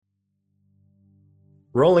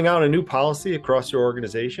Rolling out a new policy across your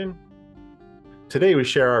organization? Today, we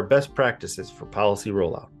share our best practices for policy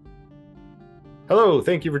rollout. Hello,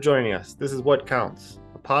 thank you for joining us. This is What Counts,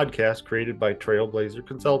 a podcast created by Trailblazer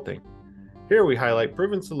Consulting. Here, we highlight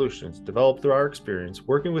proven solutions developed through our experience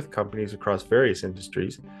working with companies across various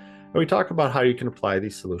industries, and we talk about how you can apply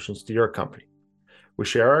these solutions to your company. We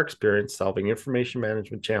share our experience solving information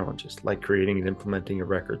management challenges like creating and implementing a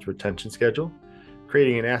records retention schedule,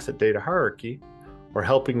 creating an asset data hierarchy, or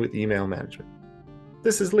helping with email management.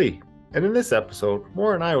 This is Lee, and in this episode,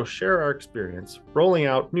 Maura and I will share our experience rolling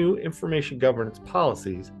out new information governance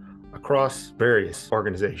policies across various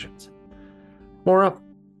organizations. Maura,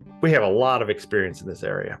 we have a lot of experience in this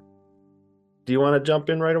area. Do you want to jump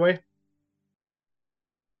in right away?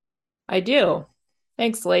 I do.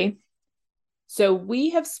 Thanks, Lee. So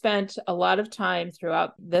we have spent a lot of time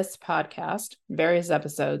throughout this podcast, various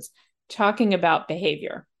episodes, talking about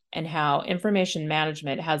behavior and how information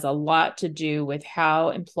management has a lot to do with how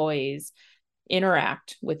employees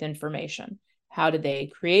interact with information. How do they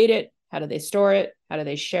create it? How do they store it? How do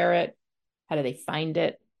they share it? How do they find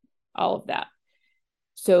it? All of that.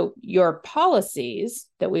 So your policies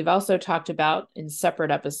that we've also talked about in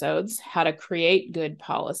separate episodes, how to create good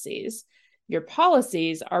policies. Your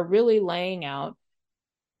policies are really laying out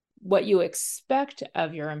what you expect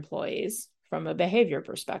of your employees from a behavior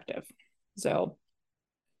perspective. So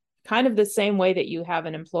kind of the same way that you have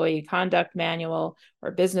an employee conduct manual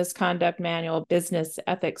or business conduct manual, business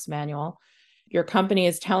ethics manual, your company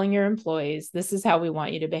is telling your employees, this is how we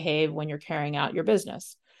want you to behave when you're carrying out your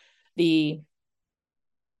business. The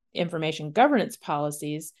information governance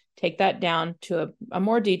policies take that down to a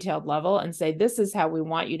more detailed level and say, this is how we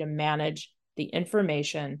want you to manage the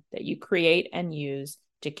information that you create and use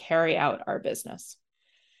to carry out our business.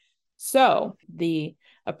 So the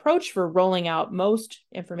approach for rolling out most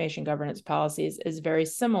information governance policies is very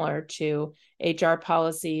similar to HR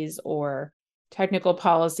policies or technical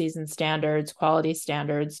policies and standards, quality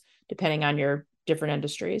standards, depending on your different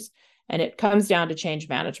industries. And it comes down to change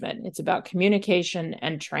management. It's about communication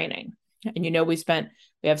and training. And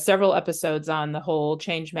we have several episodes on the whole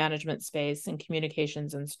change management space and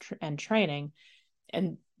communications and training.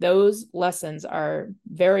 And those lessons are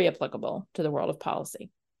very applicable to the world of policy.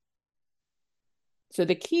 So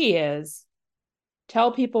the key is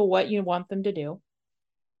tell people what you want them to do.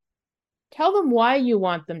 Tell them why you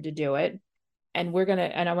want them to do it. And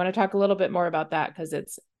I want to talk a little bit more about that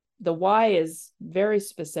because the why is very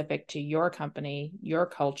specific to your company, your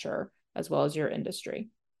culture, as well as your industry.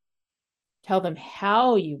 Tell them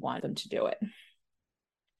how you want them to do it.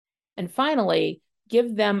 And finally,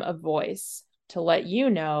 give them a voice to let you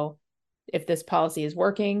know if this policy is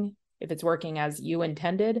working, if it's working as you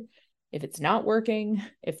intended, if it's not working,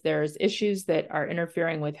 if there's issues that are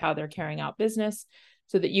interfering with how they're carrying out business,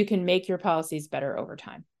 so that you can make your policies better over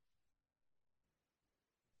time.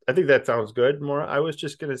 I think that sounds good, Maura. I was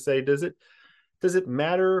just going to say, does it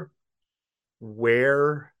matter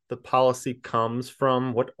where the policy comes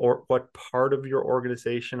from? What part of your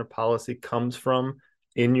organization a policy comes from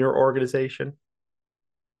in your organization?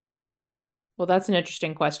 Well, that's an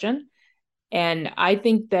interesting question. And I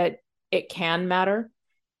think that it can matter.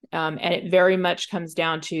 And it very much comes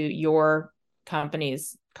down to your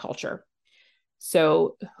company's culture.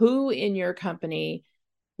 So who in your company,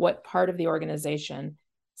 what part of the organization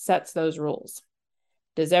sets those rules?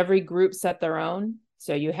 Does every group set their own?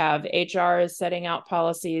 So you have HR is setting out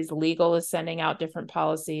policies, legal is sending out different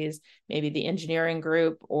policies, maybe the engineering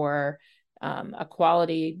group or a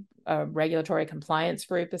quality regulatory compliance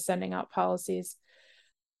group is sending out policies.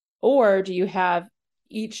 Or do you have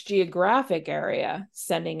each geographic area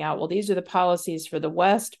sending out, well, these are the policies for the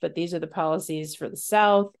West, but these are the policies for the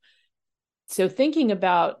South. So thinking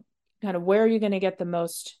about kind of where you're going to get the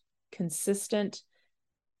most consistent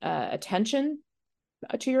attention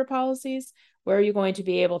to your policies, where are you going to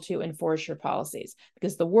be able to enforce your policies?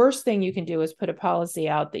 Because the worst thing you can do is put a policy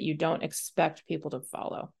out that you don't expect people to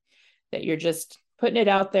follow, that you're just putting it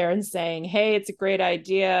out there and saying, hey, it's a great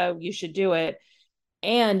idea, you should do it.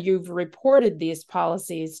 And you've reported these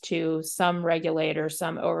policies to some regulator,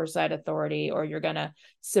 some oversight authority, or you're going to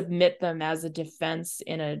submit them as a defense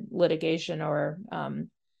in a litigation or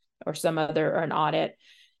some other, or an audit,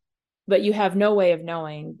 but you have no way of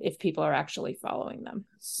knowing if people are actually following them.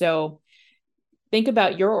 So think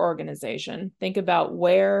about your organization. Think about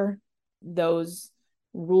where those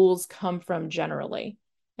rules come from generally,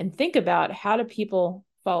 and think about, how do people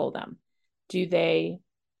follow them? Do they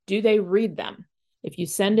read them? If you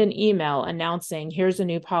send an email announcing, here's a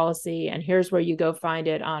new policy and here's where you go find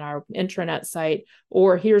it on our intranet site,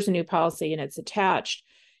 or here's a new policy and it's attached,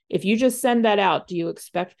 If you just send that out, do you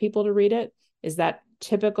expect people to read it? Is that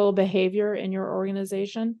typical behavior in your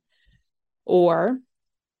organization? Or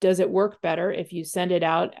does it work better if you send it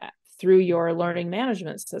out through your learning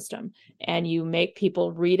management system and you make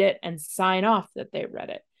people read it and sign off that they read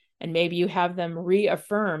it? And maybe you have them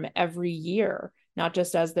reaffirm every year, not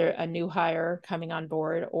just as they're a new hire coming on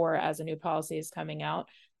board or as a new policy is coming out,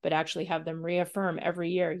 but actually have them reaffirm every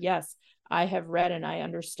year, yes, I have read and I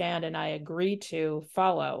understand and I agree to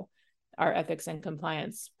follow our ethics and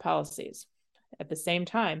compliance policies. At the same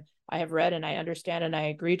time, I have read and I understand and I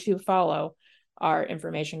agree to follow our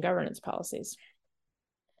information governance policies.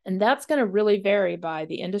 And that's going to really vary by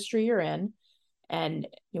the industry you're in and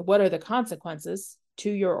what are the consequences to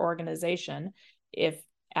your organization if,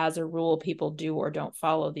 as a rule, people do or don't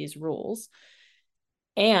follow these rules.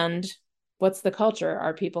 And what's the culture?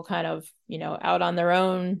 Are people kind of, out on their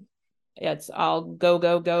own? It's I'll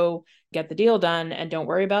go, get the deal done and don't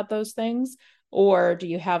worry about those things? Or do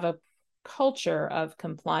you have a culture of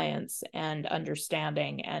compliance and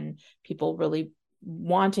understanding and people really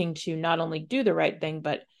wanting to not only do the right thing,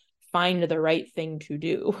 but find the right thing to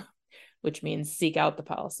do, which means seek out the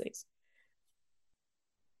policies?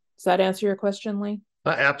 Does that answer your question, Lee?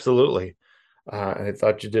 Absolutely. I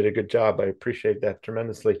thought you did a good job. I appreciate that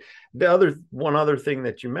tremendously. One other thing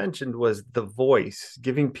that you mentioned was the voice,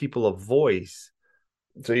 giving people a voice.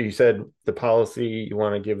 So you said the policy, you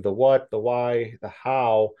want to give the what, the why, the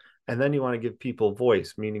how, and then you want to give people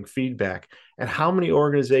voice, meaning feedback. And how many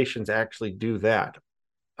organizations actually do that?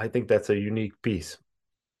 I think that's a unique piece.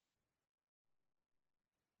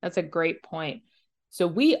 That's a great point. So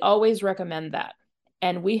we always recommend that.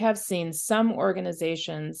 And we have seen some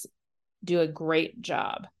organizations do a great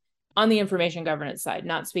job on the information governance side,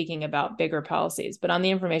 not speaking about bigger policies, but on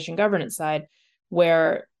the information governance side,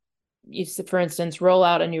 where you, for instance, roll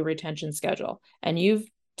out a new retention schedule and you've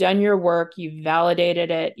done your work, you've validated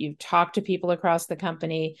it, you've talked to people across the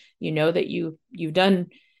company, you know that you've done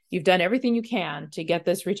everything you can to get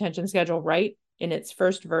this retention schedule right in its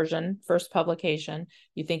first version, first publication.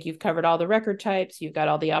 You think you've covered all the record types, you've got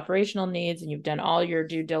all the operational needs, and you've done all your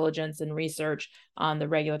due diligence and research on the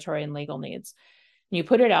regulatory and legal needs. And you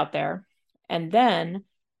put it out there, and then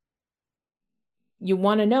you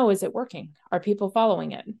want to know, is it working? Are people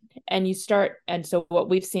following it? And so what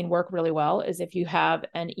we've seen work really well is if you have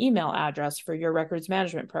an email address for your records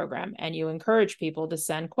management program and you encourage people to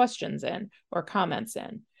send questions in or comments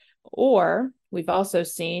in. Or we've also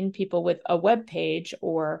seen people with a web page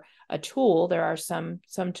or a tool. There are some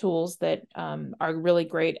tools that are really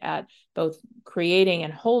great at both creating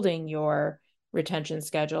and holding your retention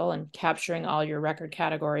schedule and capturing all your record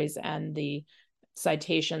categories and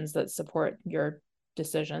citations that support your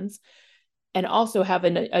decisions, and also have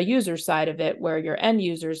a user side of it where your end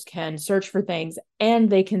users can search for things and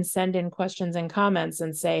they can send in questions and comments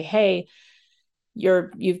and say, hey,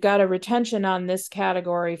 you've got a retention on this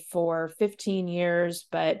category for 15 years,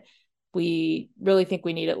 but we really think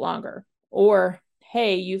we need it longer. Or,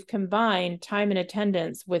 hey, you've combined time and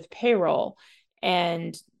attendance with payroll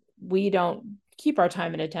and we don't keep our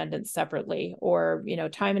time and attendance separately. Or,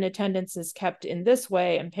 time and attendance is kept in this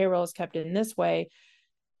way and payroll is kept in this way.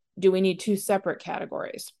 Do we need two separate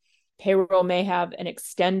categories? Payroll may have an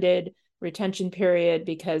extended retention period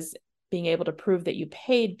because being able to prove that you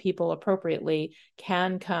paid people appropriately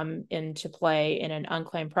can come into play in an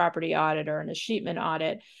unclaimed property audit or an escheatment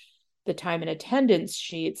audit. The time and attendance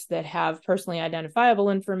sheets that have personally identifiable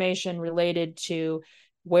information related to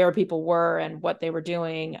where people were and what they were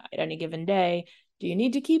doing at any given day, do you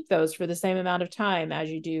need to keep those for the same amount of time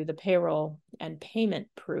as you do the payroll and payment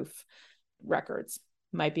proof records?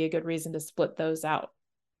 Might be a good reason to split those out.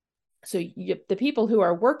 So the people who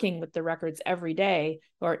are working with the records every day,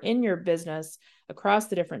 who are in your business across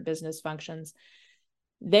the different business functions,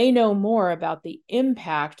 they know more about the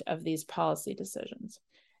impact of these policy decisions.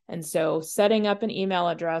 And so setting up an email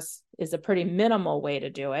address is a pretty minimal way to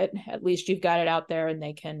do it. At least you've got it out there and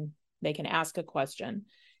they can ask a question.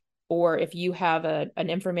 Or if you have an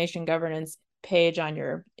information governance page on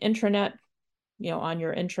your intranet,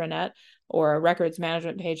 or a records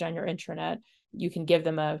management page on your intranet, you can give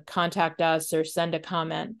them a contact us or send a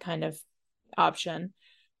comment kind of option.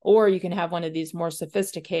 Or you can have one of these more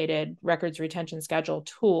sophisticated records retention schedule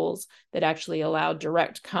tools that actually allow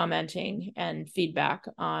direct commenting and feedback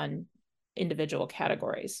on individual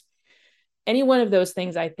categories. Any one of those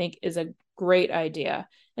things, I think, is a great idea.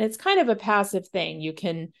 And it's kind of a passive thing. You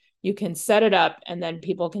can set it up and then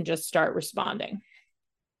people can just start responding.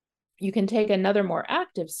 You can take another more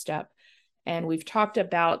active step And we've talked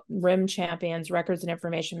about RIM champions, records and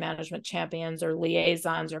information management champions, or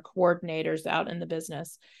liaisons or coordinators out in the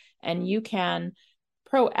business. And you can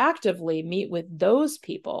proactively meet with those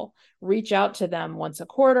people, reach out to them once a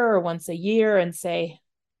quarter or once a year and say,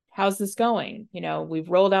 how's this going? We've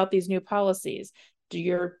rolled out these new policies. Do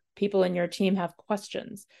your people in your team have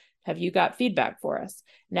questions? Have you got feedback for us?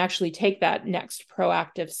 And actually take that next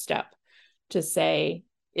proactive step to say,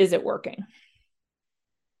 is it working?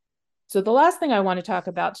 So the last thing I want to talk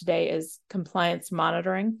about today is compliance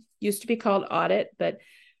monitoring. Used to be called audit, but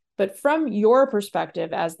from your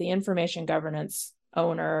perspective as the information governance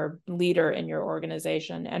owner, leader in your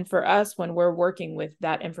organization, and for us when we're working with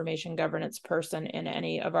that information governance person in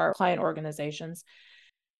any of our client organizations,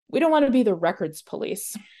 we don't want to be the records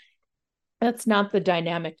police. That's not the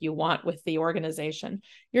dynamic you want with the organization.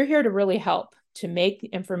 You're here to really help to make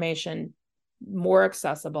information more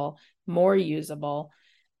accessible, more usable,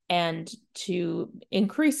 and to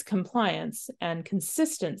increase compliance and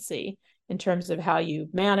consistency in terms of how you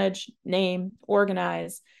manage, name,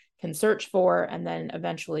 organize, can search for, and then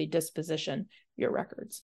eventually disposition your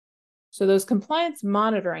records. So those compliance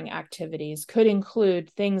monitoring activities could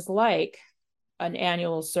include things like an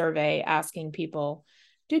annual survey asking people,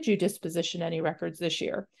 did you disposition any records this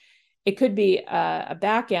year? It could be a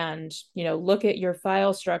back end, look at your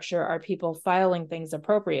file structure. Are people filing things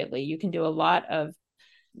appropriately? You can do a lot of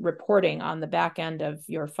reporting on the back end of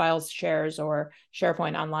your files shares or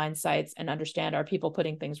SharePoint online sites and understand, are people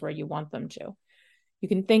putting things where you want them to? You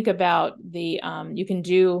can think about you can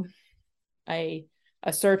do a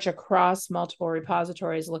search across multiple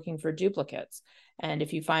repositories looking for duplicates. And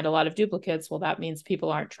if you find a lot of duplicates, well, that means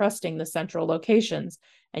people aren't trusting the central locations.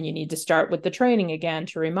 And you need to start with the training again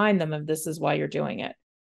to remind them of this is why you're doing it.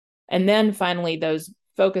 And then finally, those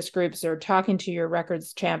focus groups are talking to your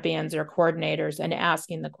records champions or coordinators and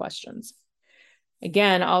asking the questions.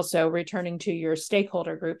 Again, also returning to your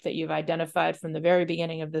stakeholder group that you've identified from the very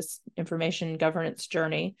beginning of this information governance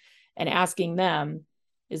journey and asking them,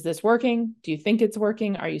 is this working? Do you think it's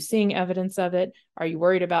working? Are you seeing evidence of it? Are you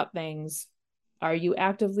worried about things? Are you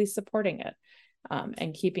actively supporting it?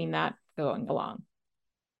 And keeping that going along.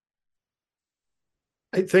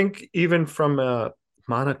 I think even from a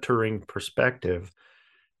monitoring perspective,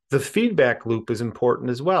 the feedback loop is important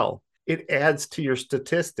as well. It adds to your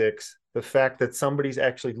statistics the fact that somebody's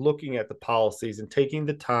actually looking at the policies and taking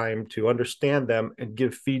the time to understand them and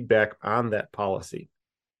give feedback on that policy.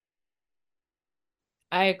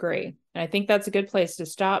 I agree. And I think that's a good place to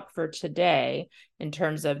stop for today in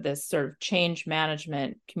terms of this sort of change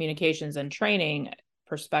management, communications, and training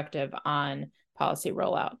perspective on policy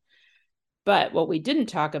rollout. But what we didn't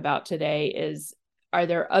talk about today is, are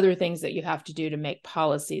there other things that you have to do to make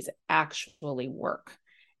policies actually work?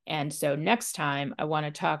 And so next time, I want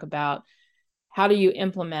to talk about how do you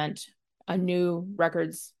implement a new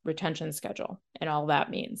records retention schedule and all that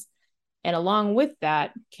means. And along with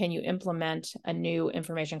that, can you implement a new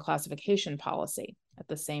information classification policy at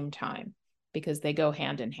the same time? Because they go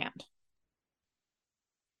hand in hand.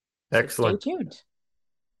 Excellent. So stay tuned.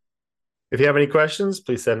 If you have any questions,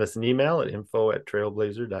 please send us an email at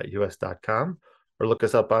info@trailblazer.us.com or look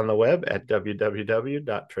us up on the web at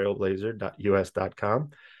www.trailblazer.us.com.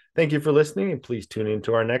 Thank you for listening, and please tune in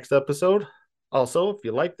to our next episode. Also, if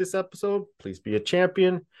you like this episode, please be a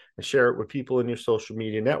champion and share it with people in your social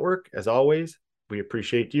media network. As always, we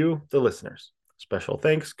appreciate you, the listeners. Special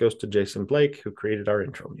thanks goes to Jason Blake, who created our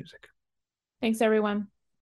intro music. Thanks, everyone.